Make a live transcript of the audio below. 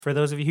For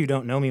those of you who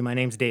don't know me, my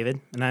name's David,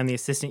 and I'm the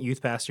assistant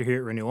youth pastor here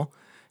at Renewal.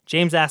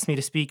 James asked me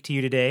to speak to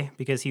you today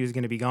because he was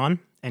going to be gone,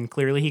 and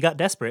clearly he got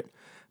desperate.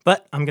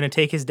 But I'm going to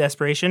take his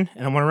desperation,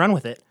 and I'm going to run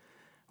with it.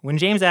 When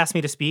James asked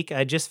me to speak, I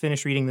had just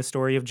finished reading the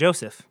story of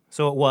Joseph.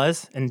 So it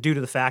was, and due to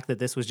the fact that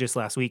this was just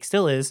last week,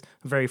 still is,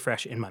 very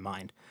fresh in my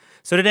mind.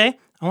 So today,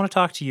 I want to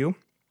talk to you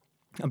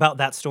about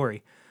that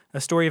story.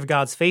 A story of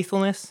God's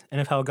faithfulness and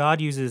of how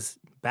God uses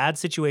bad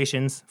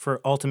situations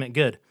for ultimate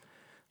good.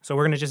 So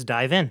we're going to just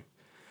dive in.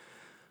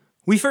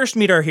 We first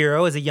meet our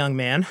hero as a young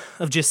man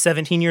of just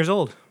 17 years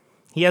old.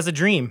 He has a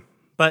dream,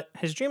 but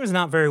his dream is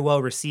not very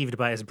well received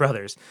by his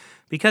brothers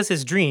because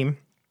his dream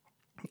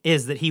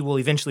is that he will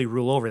eventually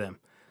rule over them.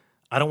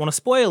 I don't want to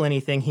spoil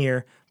anything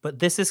here, but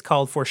this is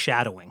called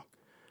foreshadowing.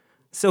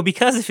 So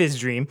because of his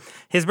dream,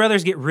 his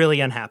brothers get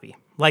really unhappy.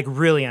 Like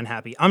really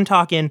unhappy. I'm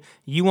talking,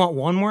 you want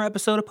one more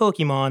episode of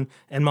Pokemon,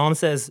 and mom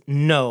says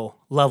no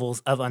levels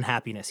of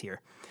unhappiness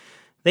here.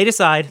 They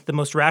decide the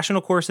most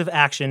rational course of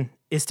action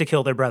is to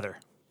kill their brother.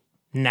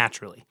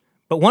 Naturally.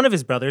 But one of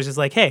his brothers is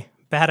like, hey,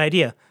 bad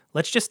idea.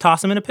 Let's just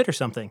toss him in a pit or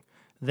something.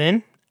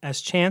 Then,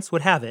 as chance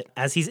would have it,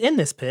 as he's in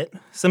this pit,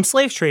 some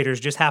slave traders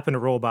just happen to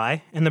roll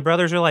by, and the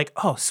brothers are like,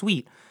 oh,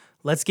 sweet,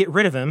 let's get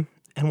rid of him,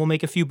 and we'll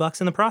make a few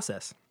bucks in the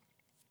process.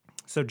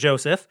 So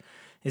Joseph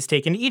is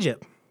taken to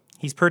Egypt.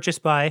 He's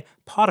purchased by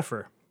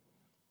Potiphar.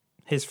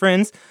 His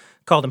friends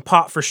called him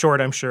Pot for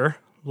short, I'm sure.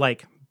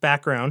 Like,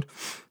 background,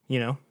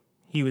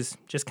 he was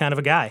just kind of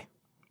a guy.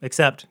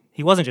 Except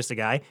he wasn't just a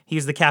guy. He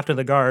was the captain of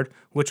the guard,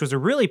 which was a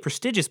really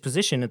prestigious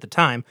position at the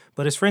time,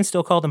 but his friends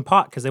still called him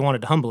Pot because they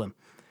wanted to humble him.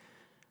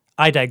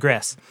 I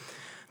digress.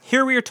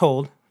 Here we are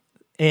told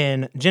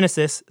in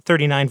Genesis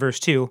 39, verse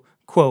 2,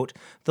 quote,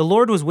 "The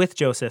Lord was with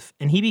Joseph,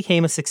 and he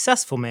became a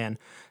successful man,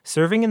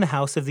 serving in the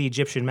house of the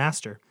Egyptian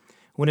master.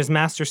 When his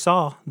master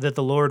saw that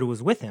the Lord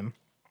was with him,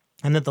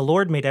 and that the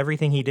Lord made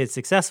everything he did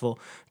successful,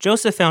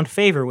 Joseph found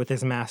favor with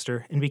his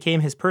master and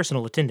became his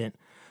personal attendant.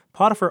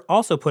 Potiphar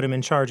also put him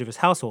in charge of his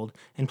household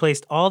and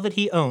placed all that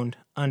he owned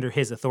under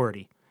his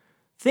authority."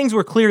 Things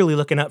were clearly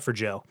looking up for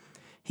Joe.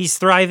 He's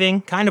thriving,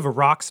 kind of a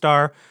rock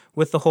star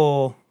with the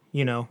whole,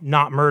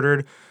 not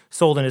murdered,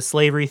 sold into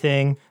slavery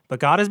thing, but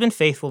God has been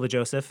faithful to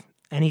Joseph,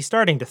 and he's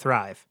starting to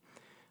thrive.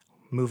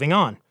 Moving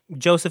on.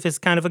 Joseph is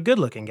kind of a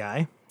good-looking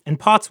guy, and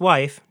Pot's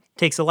wife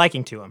takes a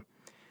liking to him.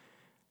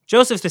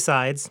 Joseph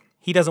decides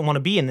he doesn't want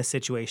to be in this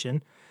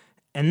situation,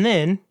 and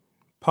then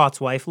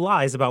Pot's wife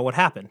lies about what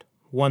happened.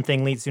 One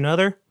thing leads to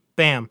another,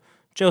 bam,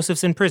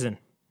 Joseph's in prison.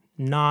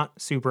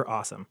 Not super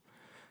awesome.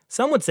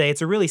 Some would say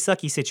it's a really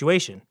sucky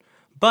situation,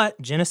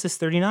 but Genesis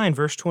 39,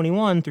 verse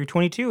 21 through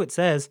 22, it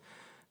says,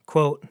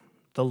 quote,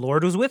 "The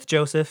Lord was with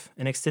Joseph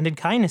and extended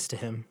kindness to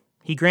him.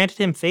 He granted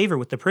him favor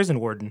with the prison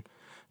warden.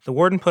 The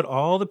warden put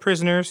all the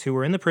prisoners who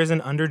were in the prison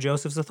under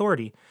Joseph's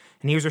authority,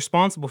 and he was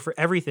responsible for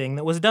everything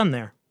that was done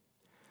there."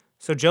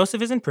 So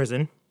Joseph is in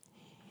prison,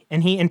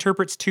 and he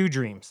interprets two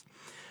dreams.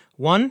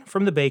 One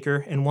from the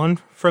baker and one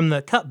from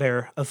the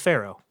cupbearer of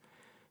Pharaoh.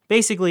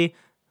 Basically,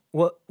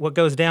 what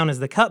goes down is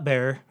the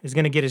cupbearer is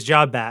going to get his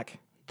job back.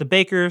 The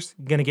baker's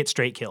going to get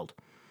straight killed.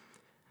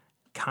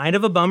 Kind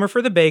of a bummer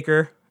for the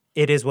baker.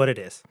 It is what it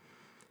is.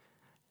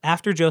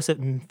 After Joseph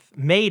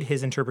made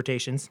his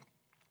interpretations,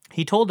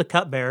 he told the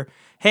cupbearer,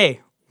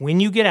 hey, when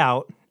you get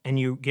out and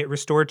you get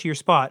restored to your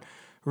spot,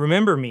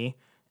 remember me,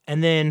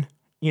 and then,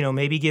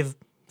 maybe give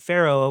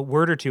Pharaoh a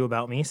word or two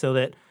about me so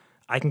that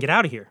I can get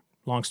out of here.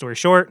 Long story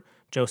short,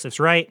 Joseph's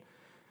right.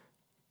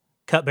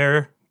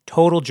 Cupbearer,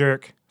 total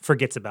jerk,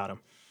 forgets about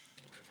him.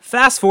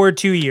 Fast forward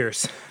 2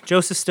 years.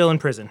 Joseph's still in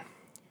prison.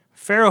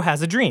 Pharaoh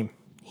has a dream.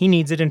 He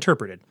needs it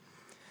interpreted.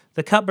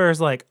 The cupbearer's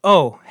like,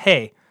 oh,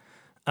 hey,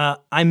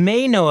 I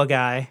may know a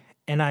guy,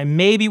 and I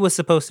maybe was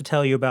supposed to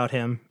tell you about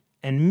him,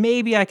 and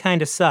maybe I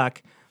kind of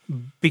suck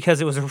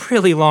because it was a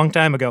really long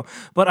time ago,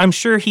 but I'm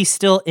sure he's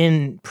still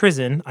in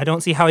prison. I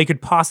don't see how he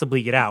could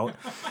possibly get out.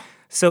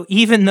 So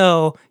even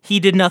though he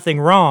did nothing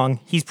wrong,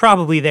 he's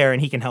probably there and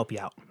he can help you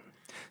out.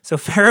 So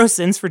Pharaoh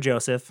sends for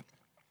Joseph,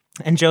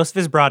 and Joseph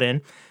is brought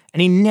in,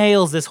 and he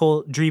nails this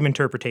whole dream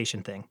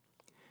interpretation thing.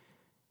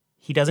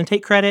 He doesn't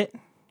take credit.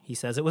 He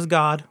says it was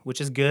God,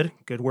 which is good.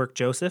 Good work,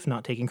 Joseph,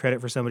 not taking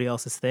credit for somebody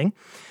else's thing.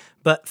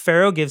 But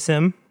Pharaoh gives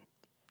him,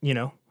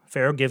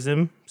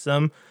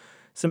 some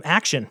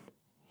action.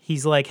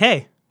 He's like,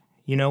 hey,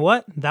 you know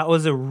what? That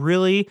was a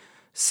really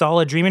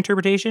solid dream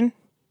interpretation.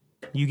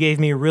 You gave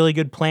me a really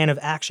good plan of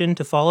action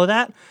to follow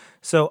that.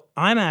 So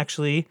I'm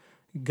actually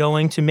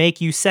going to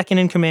make you second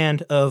in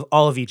command of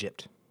all of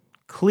Egypt.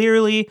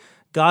 Clearly,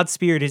 God's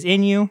spirit is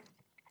in you.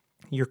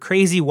 You're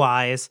crazy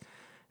wise,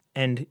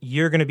 and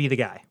you're going to be the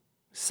guy.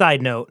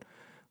 Side note,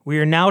 we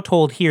are now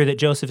told here that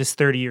Joseph is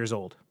 30 years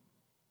old.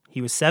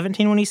 He was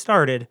 17 when he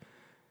started.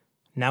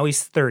 Now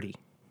he's 30.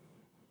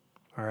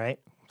 All right?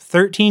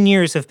 13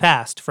 years have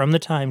passed from the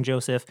time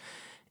Joseph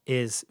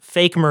is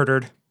fake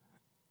murdered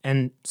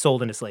and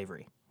sold into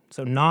slavery.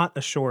 So not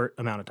a short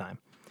amount of time.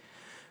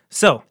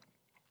 So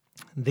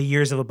the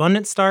years of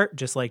abundance start,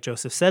 just like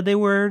Joseph said they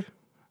would.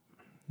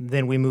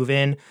 Then we move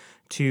in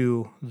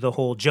to the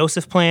whole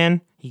Joseph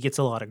plan. He gets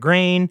a lot of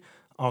grain,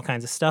 all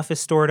kinds of stuff is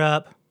stored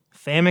up.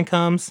 Famine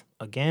comes,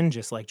 again,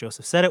 just like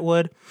Joseph said it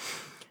would.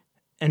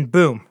 And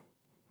boom,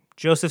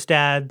 Joseph's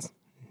dad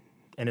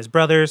and his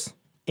brothers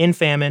in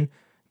famine,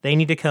 they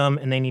need to come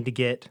and they need to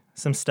get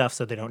some stuff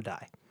so they don't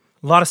die.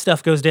 A lot of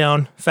stuff goes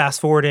down.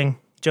 Fast forwarding,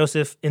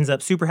 Joseph ends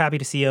up super happy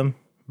to see him,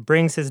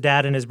 brings his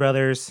dad and his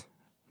brothers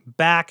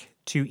back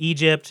to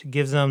Egypt,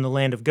 gives them the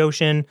land of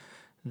Goshen.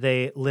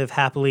 They live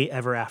happily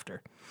ever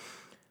after.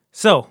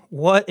 So,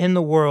 what in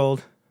the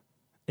world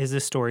is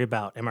this story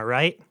about? Am I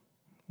right?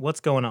 What's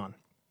going on?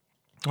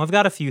 Well, I've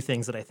got a few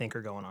things that I think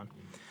are going on.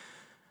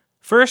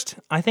 First,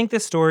 I think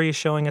this story is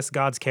showing us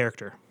God's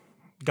character.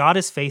 God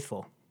is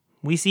faithful.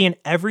 We see in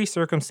every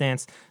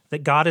circumstance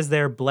that God is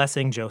there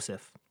blessing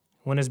Joseph.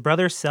 When his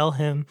brothers sell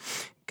him,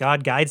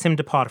 God guides him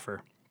to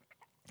Potiphar,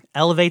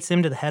 elevates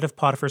him to the head of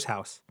Potiphar's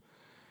house.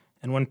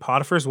 And when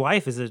Potiphar's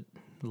wife is a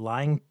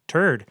lying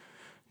turd,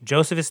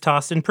 Joseph is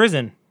tossed in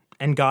prison,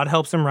 and God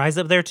helps him rise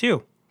up there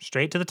too,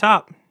 straight to the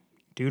top.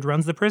 Dude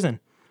runs the prison.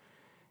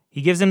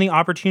 He gives him the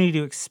opportunity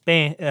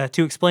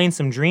to explain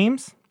some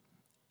dreams,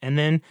 and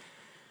then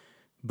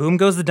boom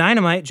goes the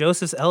dynamite.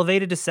 Joseph's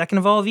elevated to second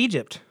of all of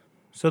Egypt.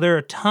 So there are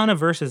a ton of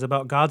verses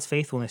about God's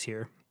faithfulness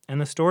here, and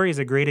the story is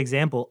a great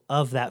example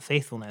of that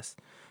faithfulness,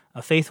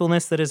 a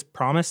faithfulness that is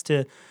promised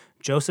to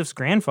Joseph's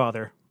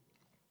grandfather,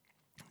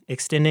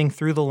 extending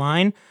through the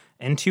line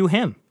and to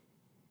him.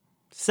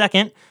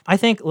 Second, I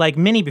think, like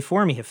many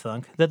before me have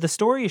thunk, that the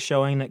story is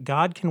showing that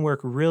God can work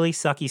really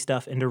sucky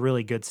stuff into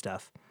really good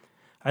stuff.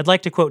 I'd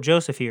like to quote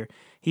Joseph here.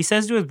 He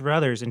says to his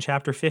brothers in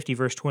chapter 50,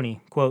 verse 20,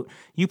 quote,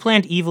 "You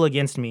planned evil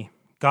against me.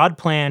 God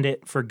planned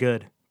it for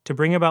good, to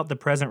bring about the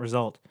present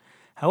result.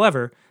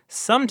 However,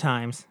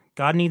 sometimes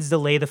God needs to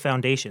lay the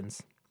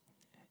foundations."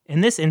 In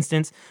this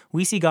instance,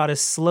 we see God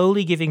is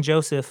slowly giving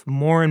Joseph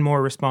more and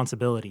more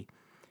responsibility.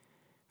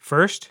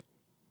 First,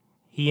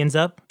 he ends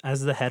up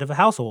as the head of a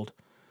household.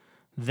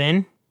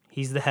 Then,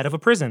 he's the head of a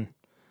prison.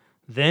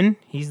 Then,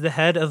 he's the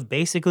head of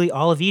basically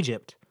all of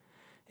Egypt.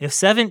 If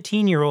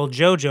 17-year-old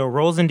Jojo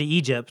rolls into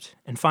Egypt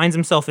and finds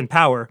himself in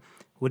power,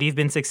 would he have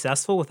been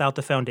successful without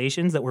the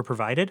foundations that were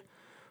provided?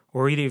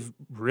 Or would he have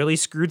really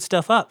screwed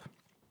stuff up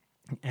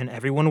and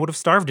everyone would have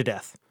starved to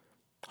death?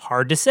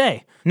 Hard to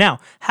say. Now,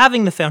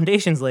 having the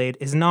foundations laid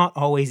is not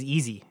always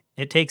easy.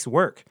 It takes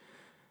work.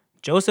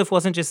 Joseph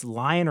wasn't just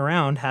lying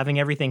around having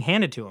everything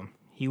handed to him.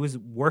 He was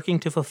working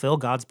to fulfill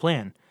God's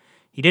plan.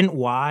 He didn't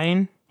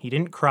whine, he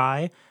didn't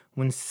cry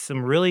when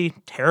some really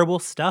terrible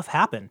stuff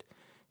happened.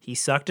 He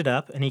sucked it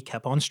up and he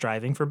kept on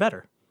striving for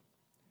better.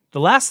 The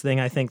last thing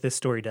I think this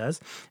story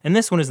does, and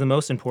this one is the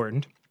most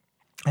important,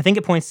 I think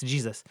it points to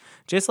Jesus.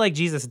 Just like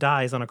Jesus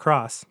dies on a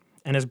cross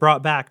and is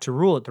brought back to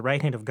rule at the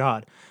right hand of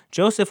God,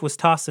 Joseph was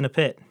tossed in a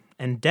pit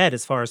and dead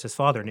as far as his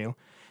father knew.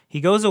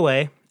 He goes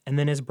away and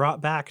then is brought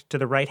back to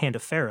the right hand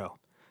of Pharaoh.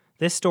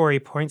 This story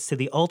points to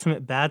the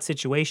ultimate bad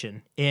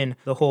situation in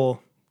the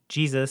whole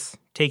Jesus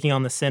taking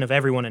on the sin of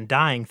everyone and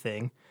dying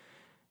thing.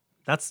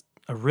 That's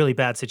a really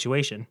bad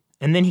situation.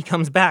 And then he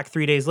comes back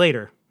 3 days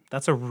later.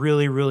 That's a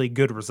really, really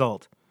good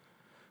result.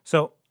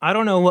 So I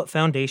don't know what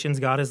foundations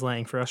God is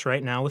laying for us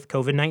right now with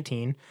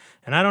COVID-19,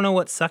 and I don't know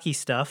what sucky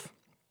stuff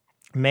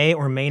may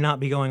or may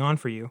not be going on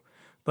for you,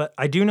 but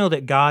I do know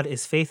that God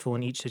is faithful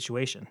in each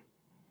situation.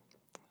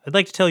 I'd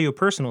like to tell you a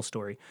personal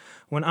story.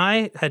 When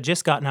I had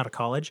just gotten out of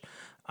college,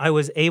 I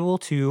was able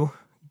to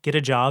get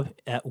a job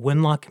at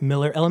Winlock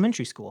Miller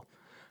Elementary School.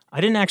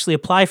 I didn't actually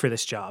apply for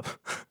this job.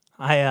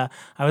 I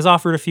was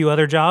offered a few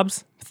other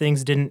jobs.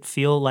 Things didn't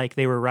feel like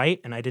they were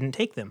right, and I didn't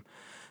take them.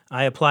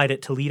 I applied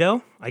at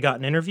Toledo. I got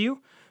an interview,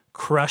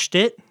 crushed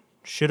it,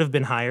 should have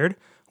been hired,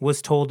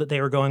 was told that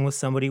they were going with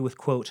somebody with,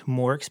 quote,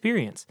 more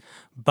experience.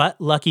 But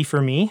lucky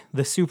for me,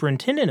 the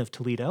superintendent of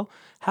Toledo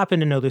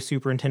happened to know the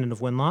superintendent of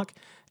Winlock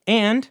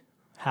and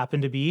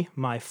happened to be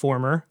my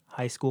former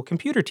high school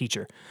computer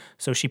teacher.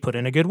 So she put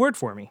in a good word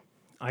for me.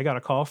 I got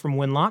a call from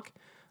Winlock.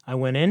 I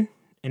went in,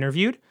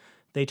 interviewed.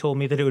 They told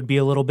me that it would be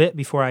a little bit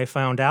before I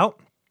found out.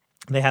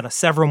 They had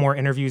several more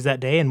interviews that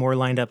day and more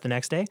lined up the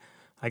next day.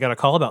 I got a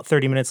call about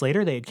 30 minutes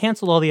later. They had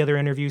canceled all the other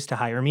interviews to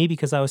hire me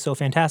because I was so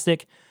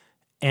fantastic,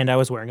 and I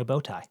was wearing a bow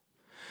tie.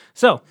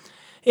 So,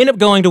 end up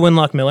going to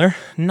Winlock Miller.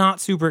 Not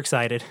super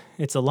excited.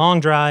 It's a long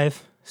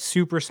drive,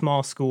 super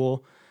small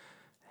school,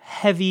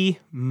 heavy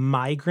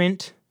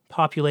migrant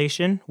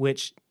population,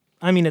 which,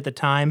 I mean, at the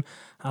time,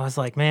 I was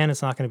like, man,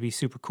 it's not going to be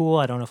super cool.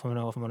 I don't know if I'm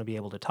going to be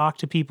able to talk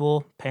to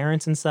people,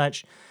 parents and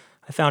such.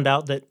 I found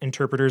out that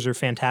interpreters are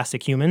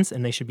fantastic humans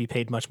and they should be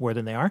paid much more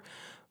than they are.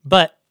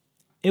 But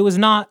it was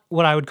not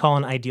what I would call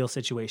an ideal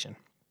situation.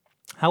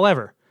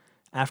 However,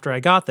 after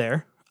I got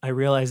there, I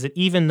realized that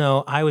even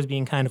though I was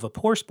being kind of a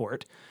poor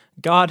sport,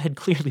 God had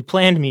clearly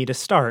planned me to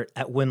start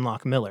at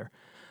Winlock Miller.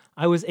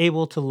 I was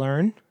able to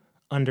learn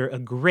under a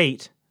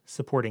great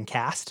supporting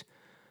cast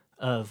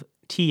of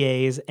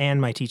TAs and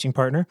my teaching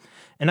partner,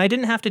 and I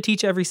didn't have to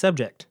teach every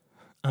subject.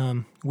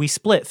 We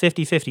split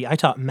 50-50. I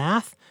taught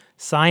math,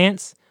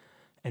 science,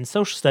 and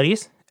social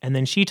studies, and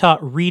then she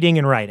taught reading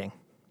and writing.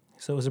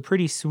 So it was a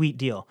pretty sweet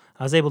deal.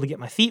 I was able to get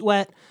my feet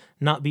wet,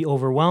 not be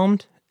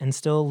overwhelmed, and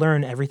still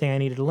learn everything I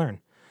needed to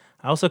learn.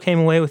 I also came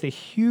away with a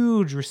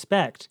huge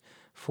respect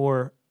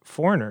for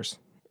foreigners,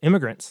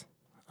 immigrants.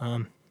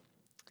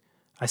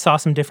 I saw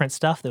some different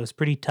stuff that was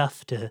pretty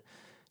tough to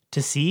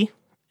see,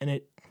 and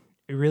it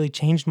really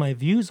changed my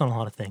views on a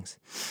lot of things.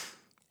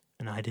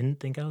 And I didn't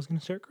think I was going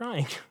to start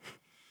crying.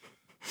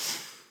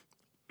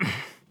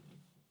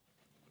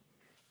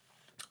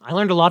 I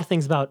learned a lot of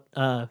things about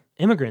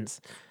immigrants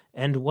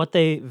and what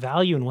they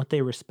value and what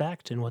they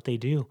respect and what they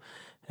do.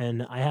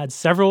 And I had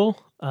several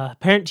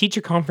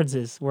parent-teacher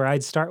conferences where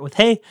I'd start with,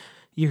 "Hey,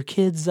 your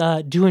kid's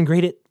doing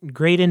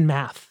great in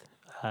math.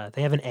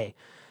 They have an A.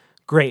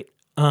 Great.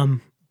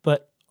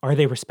 But are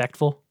they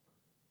respectful?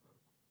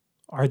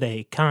 Are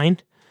they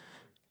kind?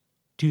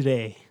 Do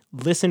they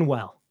listen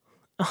well?"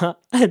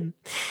 And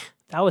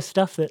that was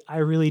stuff that I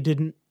really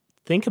didn't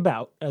think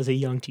about as a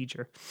young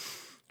teacher.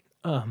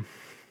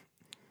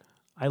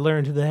 I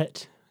learned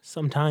that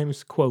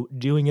sometimes, quote,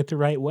 doing it the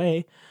right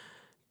way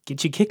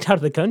gets you kicked out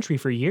of the country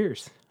for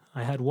years.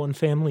 I had one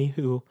family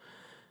who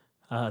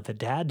the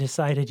dad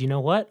decided, you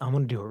know what, I'm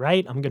going to do it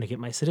right. I'm going to get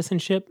my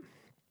citizenship.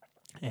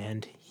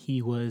 And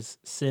he was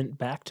sent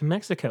back to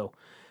Mexico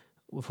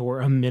for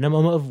a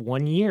minimum of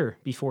 1 year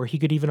before he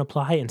could even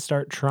apply and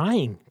start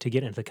trying to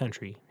get into the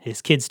country.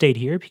 His kids stayed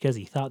here because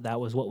he thought that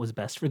was what was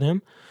best for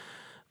them.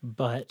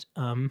 But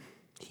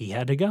he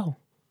had to go.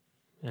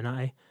 And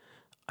I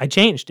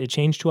changed. It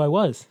changed who I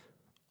was.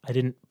 I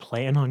didn't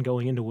plan on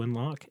going into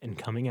Winlock and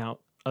coming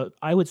out,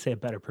 I would say, a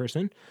better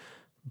person,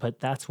 but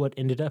that's what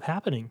ended up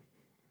happening.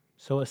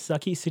 So a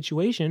sucky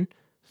situation,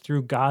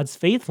 through God's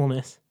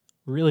faithfulness,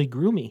 really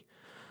grew me.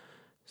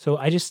 So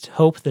I just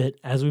hope that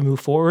as we move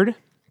forward,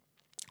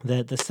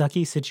 that the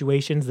sucky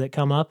situations that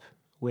come up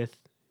with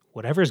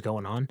whatever's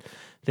going on,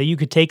 that you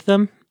could take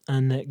them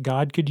and that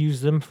God could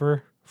use them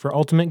for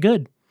ultimate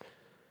good.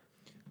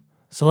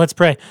 So let's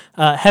pray.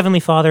 Heavenly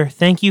Father,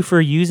 thank you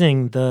for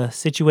using the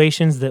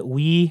situations that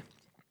we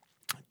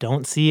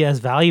don't see as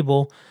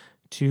valuable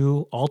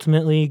to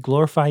ultimately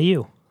glorify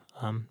you.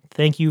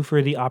 Thank you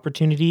for the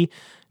opportunity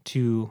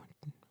to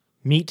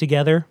meet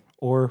together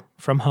or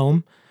from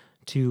home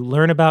to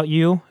learn about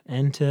you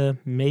and to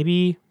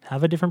maybe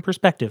have a different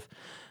perspective.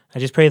 I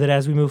just pray that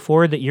as we move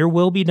forward, that your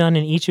will be done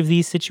in each of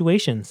these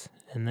situations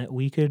and that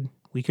we could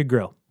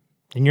grow.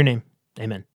 In your name, amen.